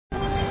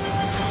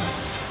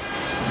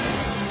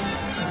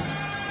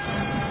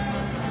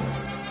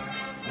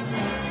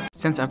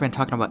Since I've been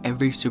talking about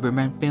every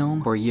Superman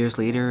film for years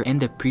later in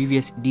the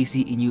previous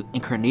DCEU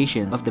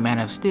incarnations of the Man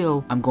of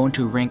Steel, I'm going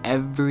to rank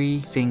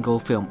every single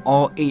film,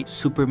 all 8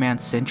 Superman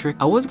centric.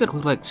 I was gonna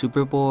include like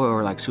Superboy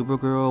or like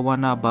Supergirl or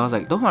whatnot, but I was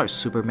like, those aren't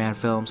Superman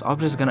films. I'm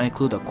just gonna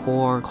include the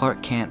core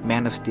Clark Kent,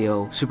 Man of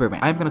Steel,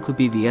 Superman. I'm gonna include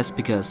BVS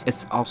because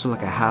it's also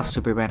like a half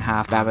Superman,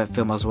 half Batman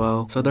film as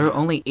well. So there are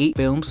only 8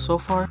 films so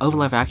far of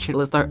live action.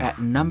 Let's start at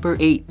number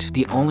 8.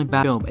 The only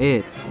Bat film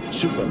is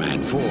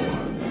Superman 4,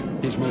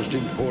 his most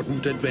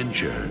important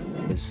adventure.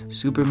 is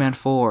Superman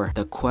 4,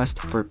 The Quest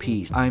for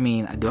Peace. I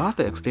mean, do I have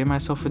to explain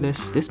myself for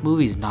this? This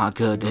movie is not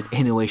good in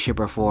any way, shape,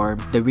 or form.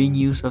 The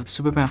reuse of the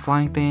Superman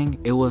flying thing,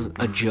 it was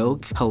a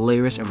joke,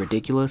 hilarious and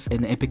ridiculous,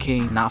 and it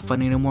became not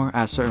funny anymore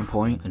at a certain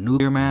point.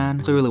 Nuclear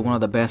Man, clearly one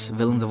of the best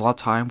villains of all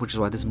time, which is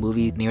why this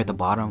movie is near the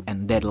bottom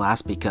and dead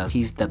last, because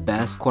he's the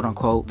best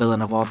quote-unquote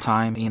villain of all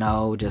time. You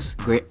know, just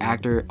great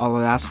actor, all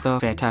of that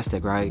stuff.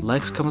 Fantastic, right?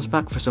 Lex comes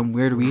back for some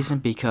weird reason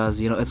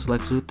because, you know, it's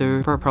Lex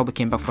Luthor. Probably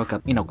came back for like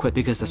a, you know, quit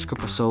because the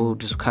script was so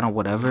just kind of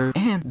whatever,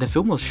 and the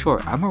film was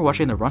short. I remember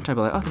watching the runtime,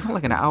 like, oh, this is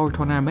like an hour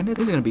 29 minutes.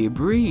 This is gonna be a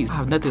breeze. I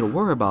have nothing to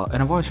worry about,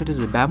 and I've always heard this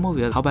is a bad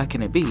movie. How bad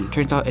can it be?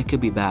 Turns out it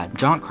could be bad.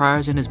 John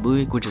Cryer's in his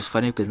movie, which is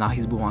funny because now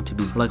he's moved on to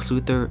be Lex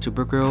Luthor,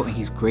 Supergirl, and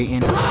he's great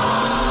in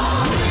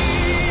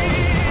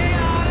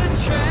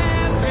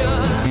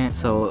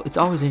So it's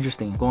always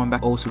interesting going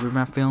back old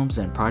Superman films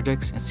and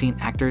projects and seeing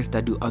actors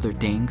that do other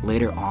things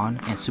later on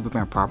and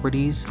Superman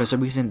properties. For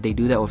some reason they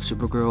do that with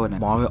Supergirl and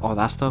Marvel, all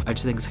that stuff. I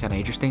just think it's kind of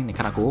interesting and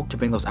kind of cool to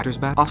bring those actors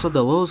back. Also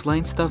the Lois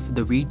Lane stuff,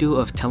 the redo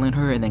of telling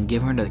her and then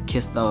giving her the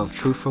kiss of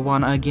truth for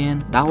one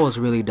again, that was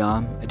really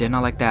dumb. I did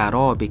not like that at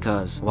all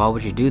because why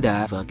would you do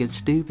that? Fucking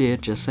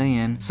stupid, just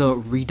saying. So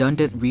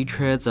redundant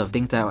retreads of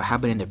things that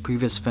happened in the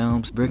previous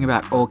films, bringing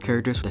back old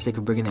characters for the sake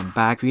of bringing them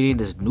back, creating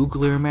this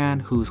Nuclear Man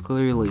who's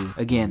clearly,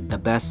 again, the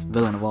best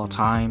villain of all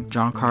time.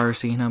 John Carter,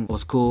 seeing him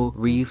was cool.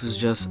 Reeves was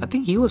just, I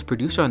think he was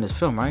producer on this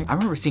film, right? I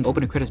remember seeing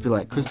opening credits be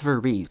like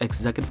Christopher Reeves,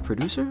 executive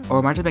producer, or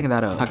am I just making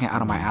that up, talking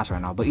out of my ass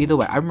right now? But either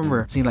way, I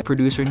remember seeing like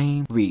producer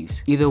name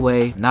Reeves. Either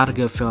way, not a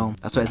good film.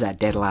 That's why it's at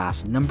dead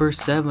last. Number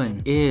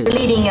 7 is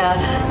leading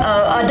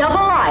a double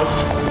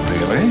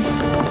life.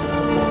 Really?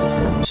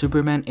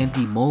 Superman and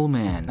the Mole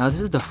Man. Now this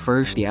is the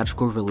first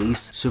theatrical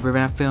release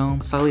Superman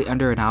film, slightly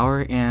under an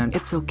hour, and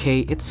it's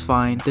okay, it's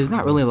fine. There's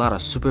not really a lot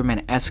of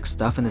Superman-esque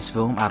stuff in this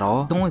film at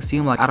all. It only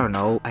seemed like, I don't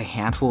know, a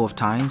handful of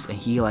times, and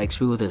he like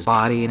speaks with his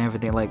body and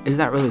everything. Like, it's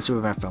not really a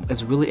Superman film.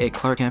 It's really a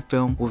Clark Kent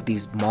film with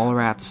these mole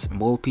rats,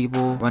 mole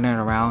people running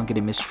around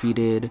getting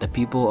mistreated. The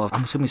people of,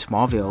 I'm assuming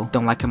Smallville,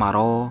 don't like him at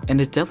all.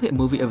 And it's definitely a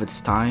movie of its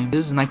time.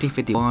 This is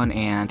 1951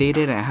 and they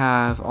didn't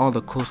have all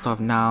the cool stuff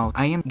now.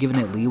 I am giving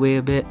it leeway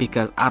a bit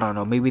because, I don't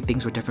know, maybe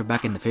things were different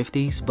back in the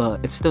 50s,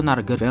 but it's still not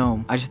a good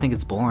film. I just think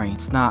it's boring.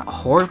 It's not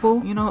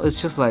horrible, you know,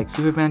 it's just like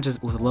Superman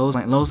just with Lois.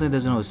 Like, Lois Lane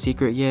doesn't know his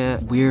secret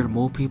yet. Weird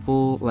mole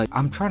people. Like,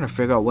 I'm trying to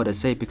figure out what to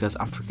say because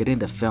I'm forgetting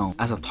the film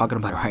as I'm talking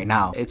about it right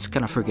now. It's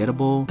kind of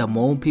forgettable. The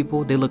mole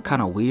people, they look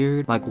kind of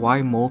weird. Like,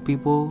 why mole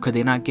people? Could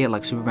they not get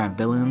like Superman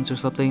villains or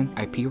something?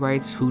 IP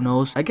rights? Who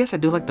knows? I guess I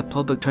do like the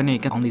public turning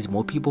against on these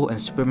mole people and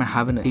Superman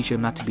having to teach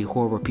them not to be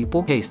horrible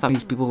people. Hey, stop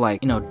these people,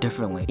 like, you know,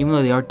 differently. Even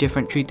though they are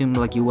different, treat them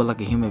like you would like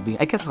a human being.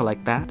 I guess I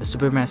like that. The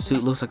Superman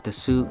suit looks like the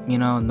suit, you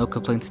know, no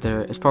complaints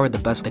there. It's probably the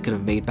best they could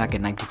have made back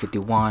in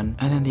 1951.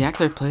 And then the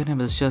actor playing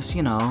him is just,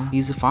 you know,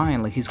 he's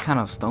fine. Like, he's kind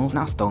of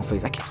not stone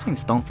face. I keep saying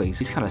stone face.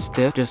 He's kind of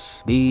stiff.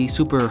 Just be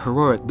super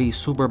heroic, be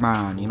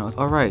Superman, you know. It's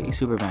alright, he's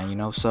Superman, you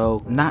know.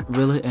 So not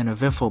really an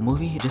eventful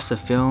movie, just a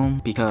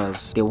film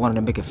because they wanted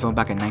to make a film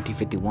back in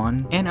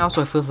 1951. And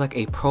also it feels like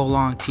a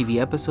prolonged TV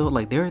episode.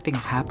 Like, there are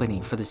things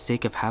happening for the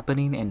sake of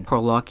happening and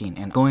prologuing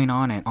and going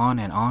on and on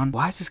and on.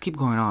 Why does this keep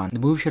going on? The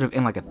movie should have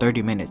ended like at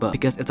 30 minutes, but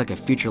because it's like a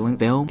feature-length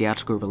film,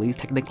 theatrical release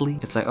technically,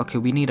 it's like, okay,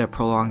 we need to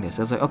prolong this.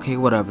 It's like, okay,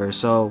 whatever.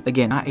 So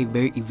again, not a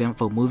very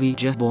eventful movie,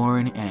 just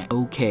boring and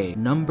okay.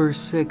 Number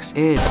 6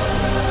 is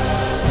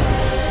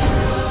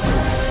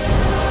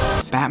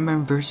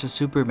Batman vs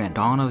Superman,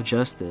 Dawn of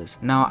Justice.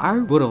 Now, I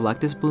would have liked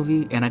this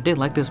movie, and I did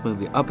like this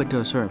movie up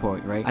until a certain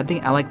point, right? I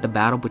think I like the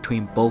battle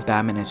between both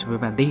Batman and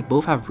Superman. They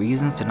both have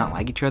reasons to not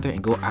like each other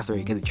and go after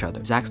each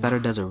other. Zack Snyder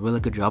does a really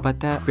good job at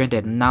that.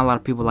 Granted, not a lot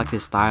of people like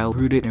this style,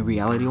 rooted in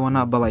reality or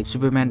not, but like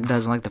Superman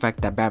doesn't like the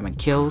fact that Batman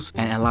kills,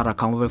 and a lot of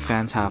comic book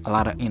fans have a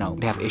lot of, you know,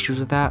 they have issues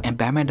with that. And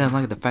Batman doesn't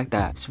like the fact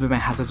that Superman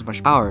has this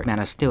much power, Man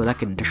of Steel, that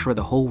can destroy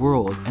the whole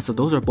world. And so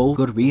those are both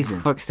good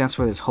reasons. Clark stands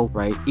for this hope,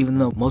 right? Even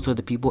though most of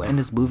the people in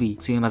this movie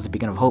see him as a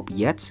beacon of hope,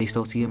 yet they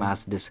still see him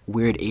as this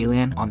weird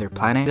alien on their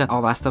planet. Got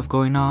all that stuff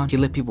going on. He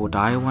let people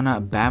die and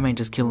whatnot. Batman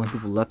just killing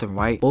people left and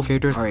right. Both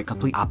characters are a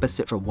complete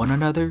opposite for one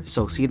another,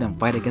 so see them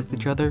fight against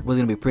each other was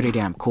gonna be pretty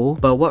damn cool.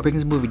 But what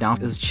brings the movie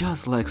down is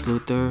just Lex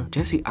Luthor.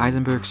 Jesse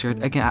Eisenberg's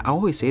character. Again, I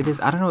always say this,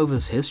 I don't know if it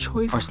was his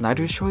choice or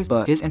Snyder's choice,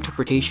 but his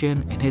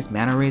interpretation and his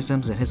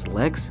mannerisms and his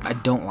legs, I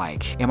don't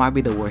like. It might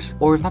be the worst,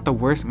 or if not the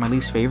worst, my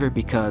least favorite,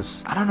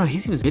 because I don't know, he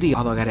seems giddy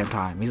all the goddamn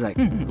time. He's like,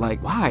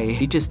 like, why?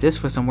 He just this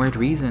for some weird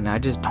reason. I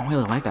just don't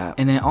really like that.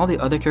 And then all the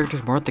other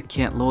characters, Martha,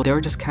 Kent, Lois, they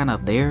were just kind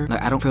of there.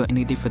 Like I don't feel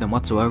anything for them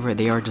whatsoever.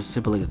 They are just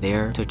simply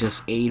there to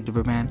just aid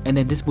Superman. And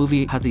then this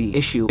movie had the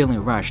issue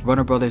feeling rushed.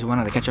 Warner Brothers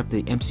wanted to catch up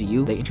to the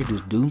MCU. They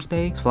introduced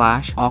Doomsday,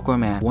 Flash,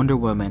 Aquaman, Wonder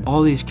Woman,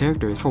 all these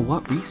characters. For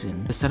what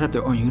reason? To set up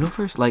their own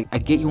universe? Like I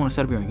get you want to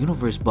set up your own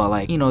universe, but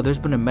like, you know, there's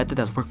been a method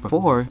that's worked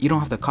before. You don't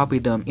have to copy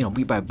them, you know,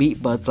 beat by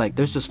beat, but it's like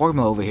there's this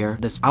formula over here,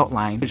 this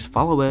outline, you just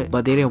follow it.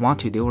 But they didn't want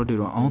to. They want to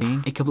do their own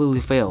thing. It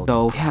completely failed.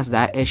 So it has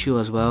that issue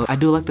as well. I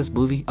do like this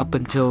movie up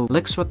until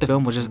Lex throughout the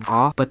film was just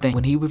off, but then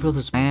when he revealed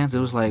his plans, it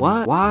was like,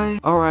 what? Why?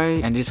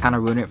 Alright. And it just kind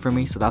of ruined it for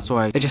me, so that's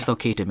why it's just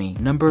okay to me.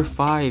 Number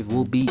 5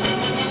 will be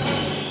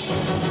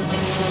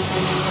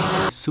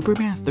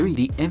Superman 3.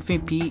 The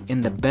MVP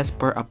and the best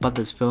part about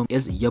this film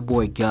is your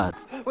boy Gus.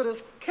 With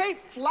his cape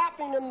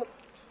flapping in the...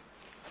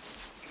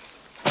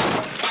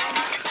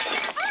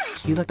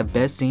 He's like the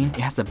best scene.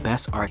 It has the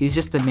best art. He's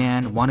just the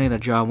man wanting a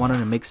job, wanting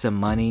to make some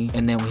money,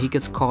 and then when he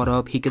gets caught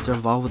up, he gets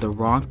involved with the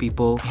wrong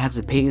people. He has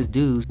to pay his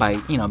dues by,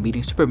 you know,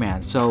 meeting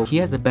Superman. So he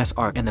has the best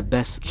art and the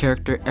best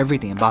character.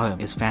 Everything about him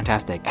is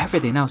fantastic.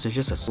 Everything else is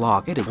just a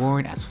slog. It is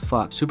boring as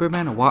fuck.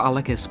 Superman, while I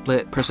like his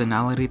split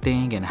personality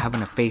thing and having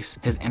to face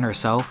his inner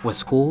self,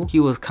 was cool. He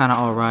was kind of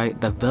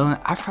alright. The villain,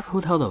 I forgot who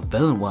the hell the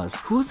villain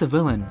was. Who was the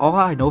villain? All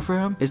I know for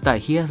him is that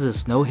he has a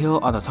snow hill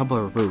on the top of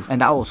a roof,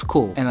 and that was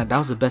cool. And like, that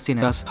was the best scene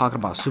of us talking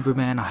about Superman,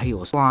 how he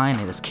was flying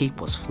and his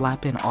cape was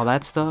flapping, all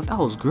that stuff. That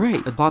was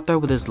great. The plot there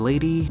with this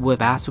lady with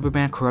bad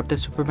Superman, corrupted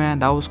Superman,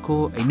 that was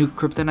cool. A new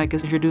kryptonite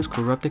gets introduced,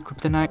 corrupted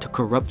kryptonite to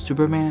corrupt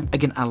Superman.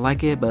 Again, I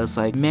like it, but it's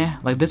like meh.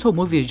 Like this whole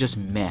movie is just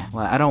meh.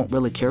 Like I don't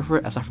really care for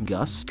it aside from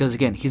Gus, because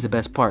again, he's the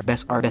best part,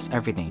 best art, best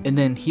everything. And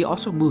then he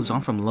also moves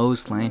on from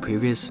Lois Lane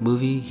previous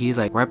movie. He's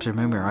like wipes her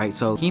memory, right?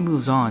 So he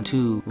moves on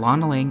to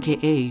Lana Lang,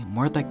 aka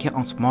Martha Kent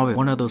on Smallville.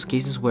 One of those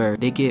cases where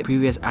they get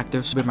previous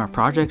active Superman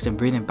projects and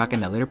bring them back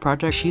in the later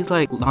project. She's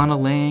like Lana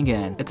Lang,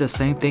 and it's the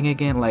same thing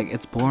again. Like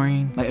it's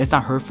boring. Like it's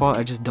not her fault.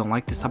 I just don't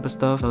like this type of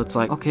stuff. So it's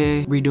like,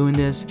 okay, redoing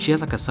this. She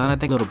has like a son, I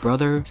think, little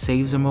brother,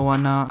 saves him or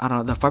whatnot. I don't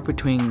know. The fight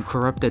between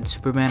corrupted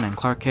Superman and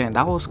Clark Kent,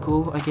 that was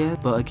cool, I guess.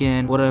 But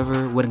again,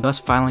 whatever. When Gus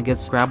finally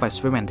gets grabbed by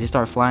Superman, they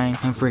start flying,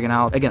 him freaking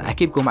out. Again, I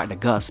keep going back to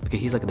Gus because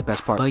he's like the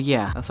best part. But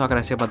yeah, that's all I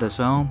gotta say about this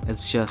film.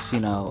 It's just, you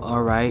know,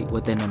 alright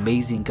with an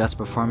amazing Gus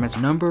performance.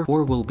 Number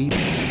 4 will be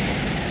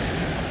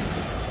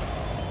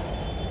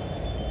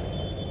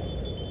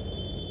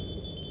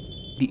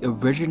the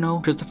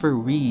original Christopher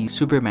Reeve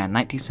Superman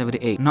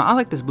 1978. Now I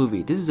like this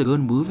movie. This is a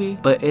good movie,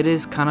 but it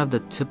is kind of the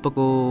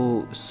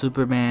typical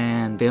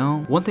Superman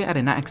film. One thing I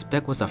did not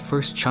expect was the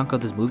first chunk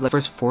of this movie, like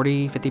first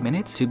 40-50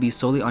 minutes, to be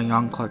solely on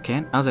young Clark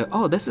Kent. I was like,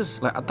 oh, this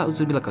is like, I thought it was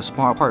gonna be like a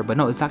small part, but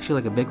no, it's actually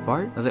like a big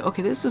part. I was like,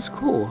 okay, this is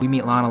cool. We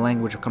meet Lana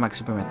Lang, which will come back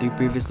Superman 3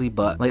 previously,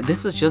 but like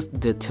this is just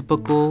the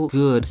typical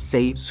good,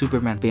 safe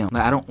Superman film.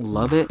 Like I don't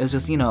love it. It's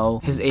just, you know,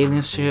 his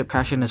alien ship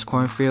crashing in his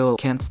cornfield.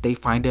 Kent, they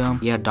find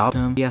him. He adopt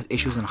him. He has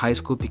issues in high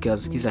school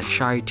because he's a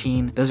shy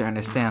teen, doesn't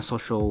understand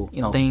social,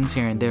 you know, things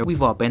here and there.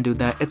 We've all been through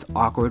that. It's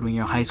awkward when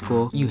you're in high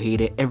school. You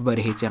hate it.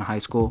 Everybody hates it in high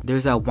school.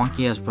 There's that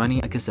wonky ass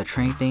running against the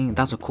train thing.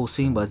 That's a cool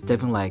scene, but it's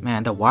definitely like,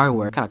 man, the wire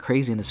work kind of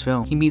crazy in this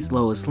film. He meets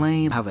Lois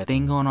Lane, have a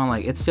thing going on.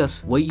 Like it's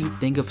just what you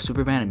think of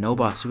Superman and know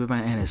about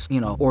Superman and his,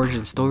 you know,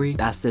 origin story.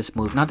 That's this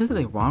movie. Now there's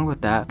nothing wrong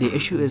with that. The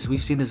issue is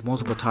we've seen this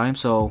multiple times,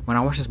 so when I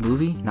watch this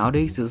movie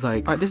nowadays, it's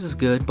like, alright, this is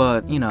good,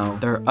 but you know,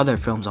 there are other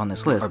films on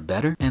this list are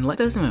better. And Lex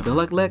doesn't even feel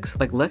like Lex.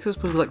 Like Lex is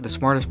supposed to be like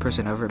the smartest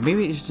person ever.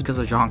 Maybe it's just because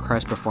of John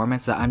Crye's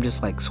performance that I'm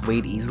just like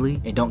swayed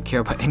easily and don't care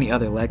about any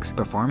other Lex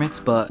performance.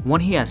 But one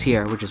he has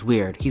here, which is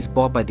weird, he's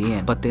bald by the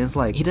end, but then it's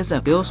like he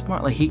doesn't feel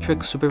smart. Like he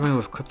tricks Superman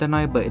with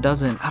kryptonite, but it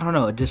doesn't, I don't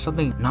know, it's just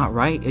something not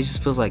right. It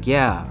just feels like,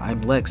 yeah,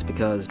 I'm Lex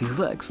because he's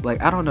Lex.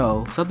 Like I don't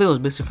know, something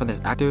was missing from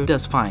this actor. He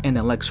does fine in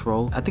the Lex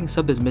role. I think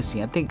something's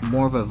missing. I think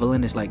more of a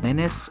villainous like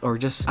menace, or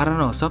just, I don't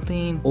know,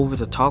 something over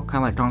the top,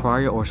 kind of like John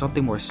Cryer, or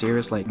something more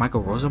serious like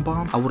Michael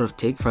Rosenbaum I would have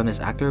taken from this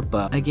actor.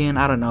 But again,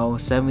 I don't know,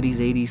 70s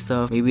 80s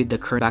stuff. Maybe the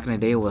current back in the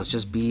day was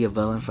just be a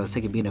villain for the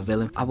sake of being a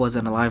villain. I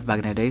wasn't alive back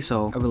in the day,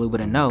 so I really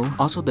wouldn't know.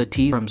 Also, the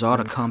tease from Zod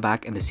to come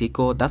back in the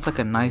sequel, that's like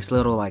a nice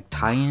little like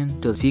tie-in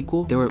to the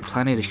sequel. They were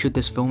planning to shoot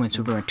this film and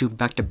Superman 2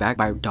 back to back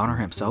by Donner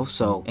himself,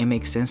 so it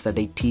makes sense that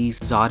they tease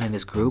Zod and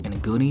his group in the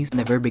Goonies in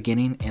the very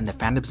beginning, and the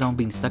Phantom Zone,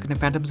 being stuck in the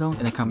Phantom Zone,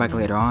 and then come back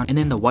later on. And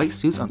then the white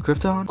suits on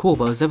Krypton, cool,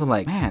 but it's definitely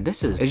like, man,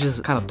 this is, it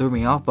just kind of threw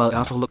me off, but it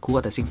also looked cool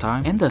at the same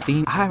time. And the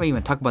theme, I haven't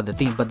even talked about the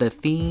theme, but the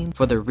theme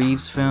for the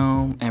Reeves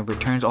film and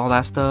Returns, all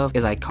that stuff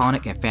is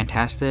iconic and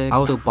fantastic. I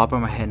will still bop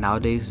on my head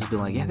nowadays, just be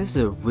like, yeah, this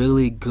is a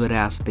really good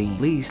ass theme.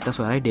 At least that's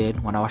what I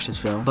did when I watched this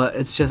film. But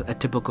it's just a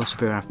typical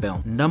Superman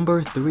film.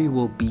 Number 3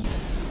 will be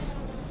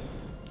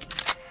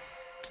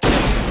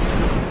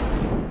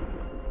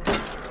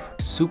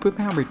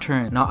Superman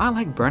Returns. Now I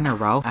like Brandon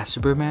Routh as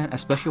Superman,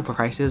 especially for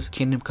Crisis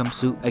Kingdom Come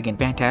Suit. Again,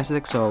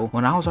 fantastic. So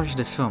when I was watching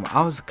this film,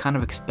 I was kind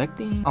of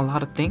expecting a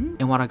lot of things,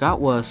 and what I got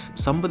was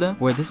some of them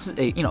where this is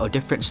a a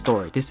different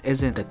story. This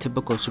isn't the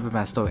typical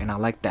Superman story, and I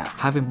like that.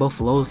 Having both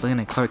Lois Lane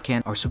and Clark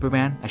Kent, or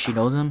Superman as she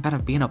knows him, kind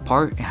of being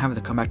apart and having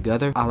to come back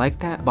together, I like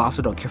that, but I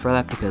also don't care for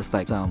that because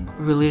like some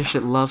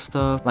relationship love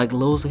stuff, like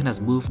Lois Lane has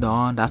moved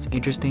on. That's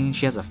interesting.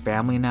 She has a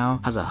family now,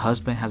 has a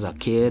husband, has a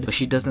kid, but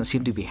she doesn't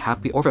seem to be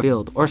happy or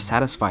fulfilled or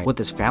satisfied with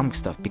this family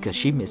stuff because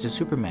she misses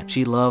Superman.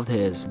 She loved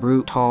his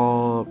brute,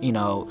 tall,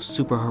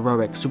 super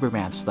heroic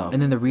Superman stuff.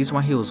 And then the reason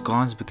why he was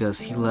gone is because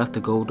he left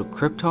to go to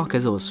Krypton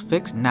because it was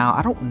fixed. Now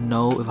I don't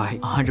know if I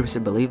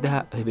 100% believe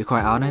that, to be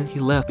quite honest. He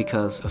left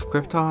because of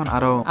Krypton. I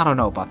don't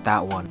know about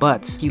that one,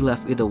 but he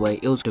left either way.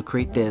 It was to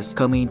create this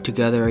coming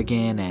together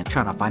again and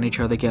trying to find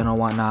each other again and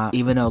whatnot,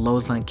 even though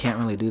Lois Lane can't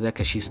really do that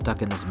because she's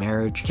stuck in this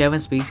marriage. Kevin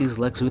Spacey's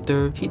Lex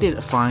Luthor, he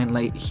did fine.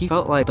 Like, he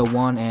felt like the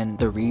one in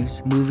the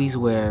Reeves movies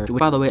where,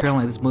 by the way,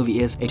 apparently this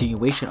movie is a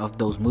continuation of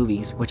those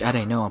movies, which I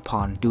didn't know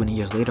upon doing it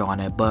years later on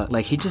it, but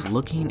like, he just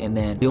looking, and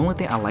then the only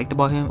thing I liked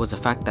about him was the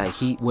fact that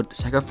he would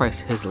sacrifice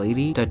his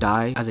lady to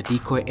die as a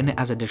decoy and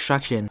as a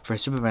distraction for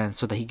Superman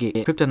so that he get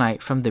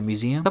kryptonite from the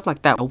museum, stuff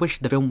like that. I wish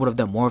the film would have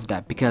done more of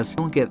that because you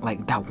don't get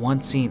like that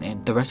one scene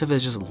and the rest of it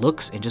is just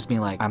looks and just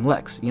being like, I'm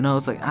Lex,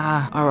 it's like,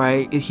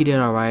 alright, he did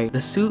alright.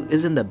 The suit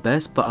isn't the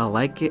best, but I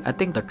like it. I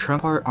think the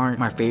trunk part aren't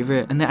my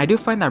favorite, and then I do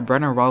find that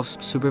Brandon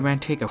Routh's Superman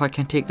take, or Clark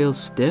Kent take, feels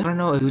stiff. I don't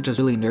know if he was just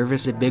really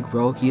nervous. It's a big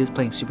role. He is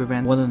playing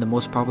Superman, one of the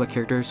most popular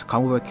characters,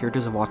 comic book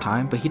characters of all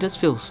time, but he does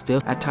feel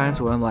stiff at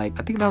times where I'm like,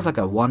 I think that was like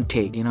a one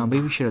take,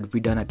 maybe we should have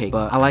redone that take,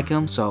 but I like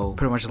him, so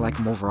pretty much like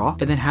him overall.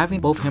 And then having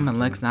both him and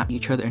Lex not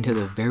each other until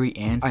the very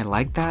end, I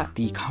like that.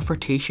 The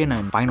confrontation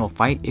and final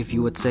fight, if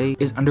you would say,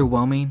 is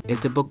underwhelming.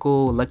 It's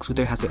typical. Lex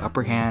Luthor has the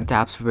upper hand,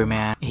 stabs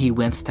Superman, he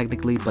wins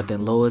technically, but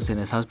then Lois and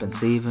his husband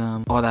save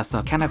him. All that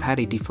stuff kind of had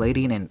a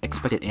deflating and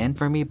expected end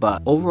for me,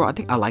 but overall I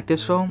think I like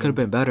this film. Could have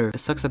been better. It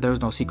sucks that there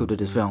was no sequel to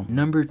this film.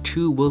 Number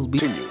 2 will be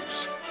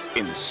Continues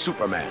in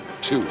Superman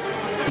 2.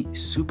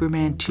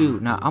 Superman 2.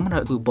 Now I'm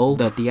gonna include both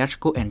the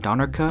theatrical and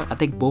Donner cut. I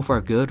think both are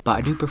good, but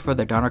I do prefer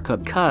the Donner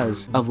cut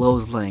because of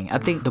Lois Lane. I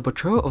think the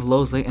portrayal of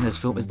Lois Lane in this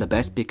film is the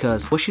best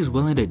because what she's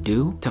willing to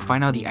do to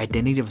find out the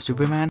identity of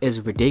Superman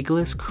is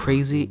ridiculous,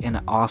 crazy,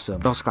 and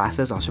awesome. Those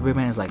glasses on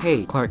Superman is like,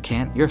 hey, Clark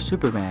Kent, you're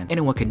Superman.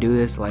 Anyone can do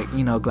this, like,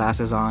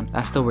 glasses on.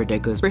 That's still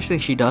ridiculous. First thing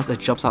she does, it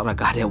jumps out a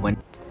goddamn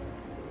window,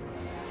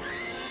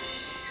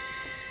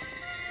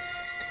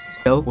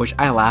 which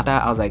I laughed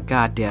at. I was like,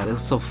 god damn,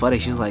 this is so funny.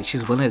 She's like,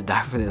 she's willing to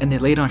die for this. And then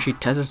later on she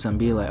tests him,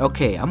 be like,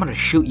 okay, I'm gonna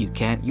shoot you,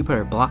 Kent, you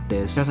better block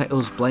this. Just like, it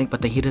was blank,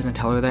 but then he doesn't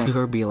tell her that. To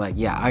her be like,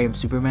 yeah, I am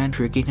Superman,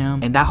 tricking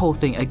him. And that whole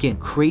thing, again,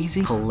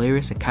 crazy,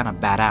 hilarious, and kind of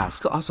badass.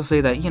 Could also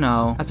say that,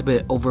 that's a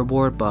bit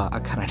overboard, but I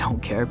kind of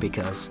don't care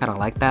because I kind of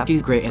like that.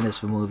 She's great in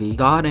this movie.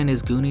 Zod and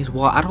his Goonies,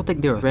 well, I don't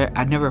think they were a threat.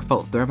 I never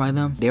felt threatened by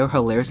them. They were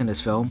hilarious in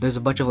this film. There's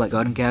a bunch of like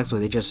gun gags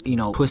where they just,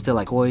 twist it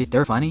like toys.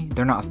 They're funny.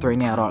 They're not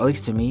threatening at all, at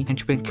least to me.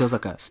 Henchman kills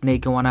like a snake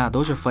and whatnot.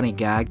 Those are funny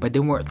gag, but they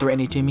weren't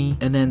threatening to me.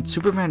 And then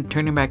Superman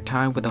turning back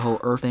time with the whole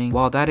Earth thing,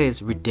 while that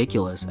is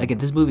ridiculous, again,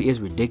 this movie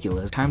is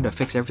ridiculous. Time to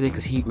fix everything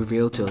because he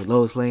revealed to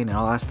Lois Lane and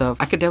all that stuff.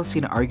 I could definitely see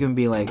an argument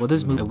be like, well,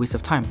 this movie is a waste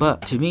of time,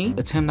 but to me,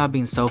 it's him not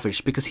being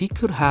selfish because he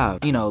could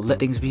have, let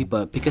things be,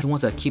 but because he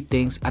wants to keep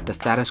things at the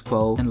status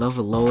quo and love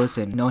with Lois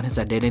and knowing his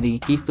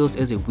identity, he feels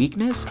is a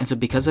weakness, and so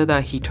because of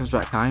that, he turns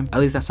back time. At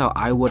least that's how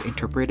I would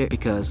interpret it,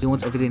 because he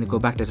wants everything to go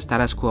back to the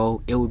status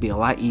quo. It would be a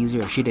lot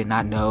easier if she did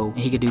not know and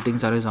he could do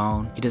things on his own.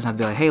 He doesn't have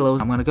to be like, hey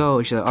Lois, I'm gonna go,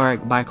 and she's like,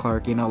 alright, bye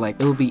Clark.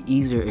 Like, it would be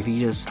easier if he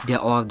just did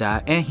all of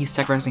that, and he's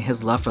sacrificing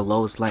his love for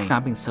Lois Lane,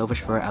 not being selfish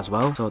for it as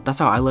well. So that's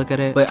how I look at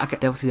it, but I could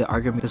definitely see the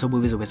argument this whole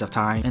movie is a waste of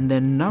time. And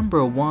then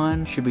number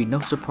 1 should be no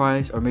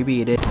surprise, or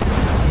maybe it is.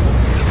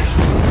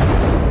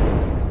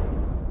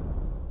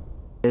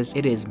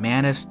 It is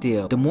Man of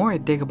Steel. The more I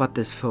think about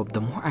this film,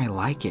 the more I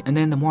like it, and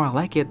then the more I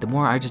like it, the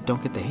more I just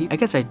don't get the hate. I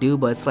guess I do,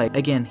 but it's like,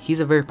 again, he's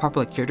a very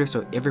popular character,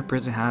 so every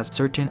person has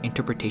certain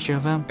interpretation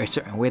of him or a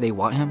certain way they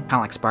want him, kind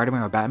of like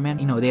Spider-Man or Batman.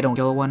 They don't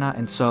kill or whatnot.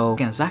 And so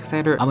again, Zack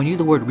Snyder, I'm gonna use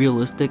the word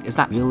realistic. It's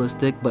not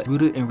realistic, but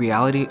rooted in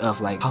reality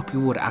of like how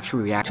people would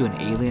actually react to an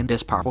alien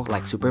this powerful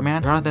like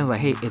Superman. There are things like,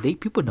 hey, if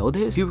people know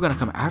this, people are gonna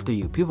come after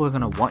you, people are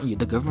gonna want you,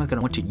 the government's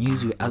gonna want to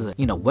use you as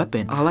a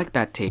weapon. I like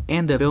that take,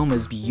 and the film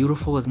is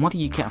beautiful. It's one thing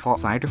you can't fault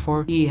Snyder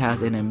for. He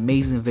has an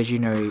amazing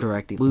visionary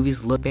directing.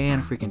 Movies look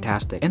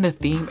fan-freaking-tastic. And the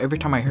theme, every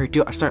time I hear it,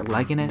 dude, I start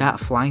liking it. That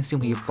flying scene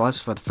when he flies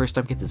for the first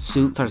time, gets his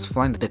suit, starts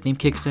flying, the theme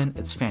kicks in,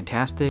 it's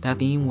fantastic. That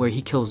theme where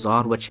he kills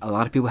Zod, which a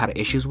lot of people had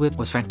issues with,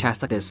 was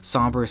fantastic. This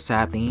somber,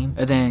 sad theme.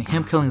 And then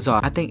him killing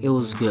Zod, I think it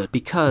was good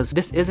because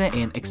this isn't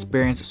an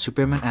experienced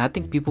Superman, and I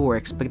think people were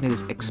expecting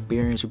this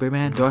experienced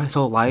Superman. Throughout his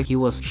whole life, he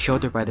was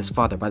sheltered by his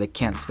father, by the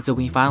Kents. And so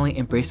when he finally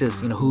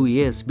embraces, who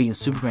he is, being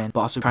Superman,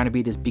 but also trying to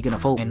be this beacon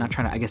of hope and not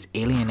trying to, I guess,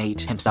 alienate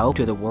connect himself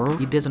to the world.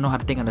 He doesn't know how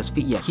to think on his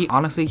feet yet. He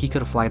honestly, he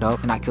could have flied up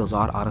and not kill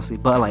Zod, honestly,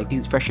 but like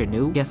he's fresh and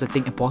new. He has to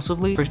think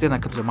impulsively. First thing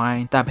that comes to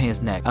mind, stab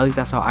his neck. At least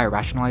that's how I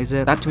rationalize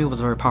it. That to me was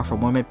a very powerful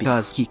moment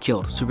because he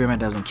killed. Superman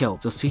doesn't kill.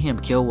 So seeing him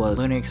kill was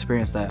a learning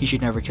experience that he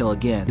should never kill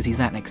again because he's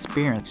not an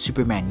experienced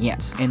Superman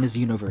yet in this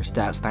universe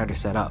that Snyder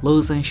set up.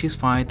 Lois Lane, she's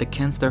fine. The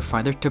Kents, they're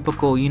fine. They're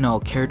typical, you know,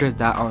 characters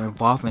that are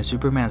involved in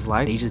Superman's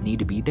life. They just need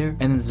to be there.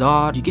 And then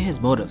Zod, you get his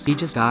motives. He's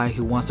just a guy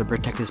who wants to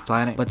protect his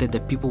planet, but then the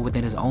people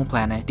within his own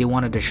planet, they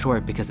want to destroy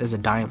it because it's a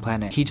dying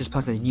planet. He just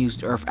plans to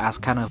use Earth as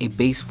kind of a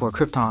base for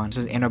Krypton. It's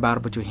just an inner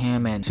battle between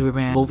him and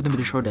Superman. Both of them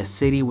destroy the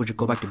city, which would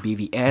go back to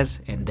BVS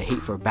and the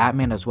hate for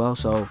Batman as well.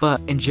 So, but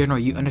in general,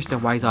 you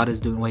understand why Zod is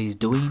doing what he's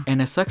doing.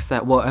 And it sucks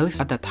that, well, at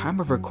least at the time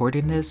of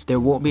recording this, there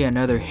won't be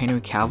another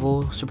Henry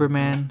Cavill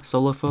Superman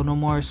solo film no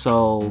more.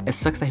 So it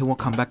sucks that he won't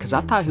come back because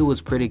I thought he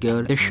was pretty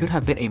good. There should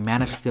have been a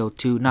Man of Steel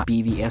 2, not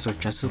BVS or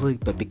Justice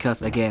League, but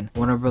because again,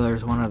 Warner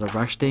Brothers wanted to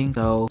rush things.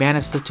 So Man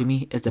of Steel to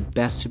me is the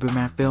best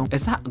Superman film.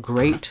 It's not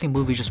great. The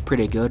movie's just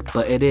pretty good,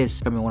 but it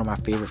is, I mean, one of my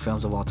favorite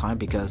films of all time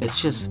because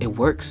it's just, it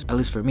works, at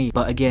least for me.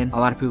 But again, a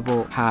lot of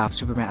people have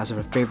Superman as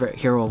their favorite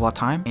hero of all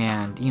time,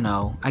 and you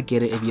know, I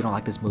get it if you don't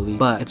like this movie,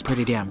 but it's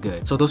pretty damn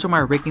good. So those are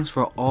my rankings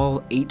for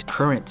all 8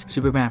 current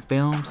Superman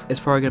films. It's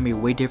probably gonna be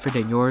way different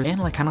than yours and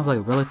like kind of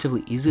like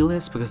relatively easy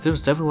list because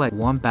there's definitely like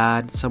one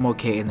bad, some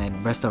okay, and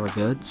then rest of are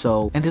good.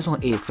 So, and there's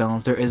only 8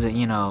 films. There isn't,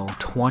 you know,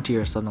 20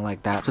 or something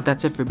like that. So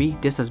that's it for me.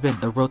 This has been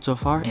The Road So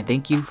Far, and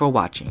thank you for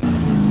watching.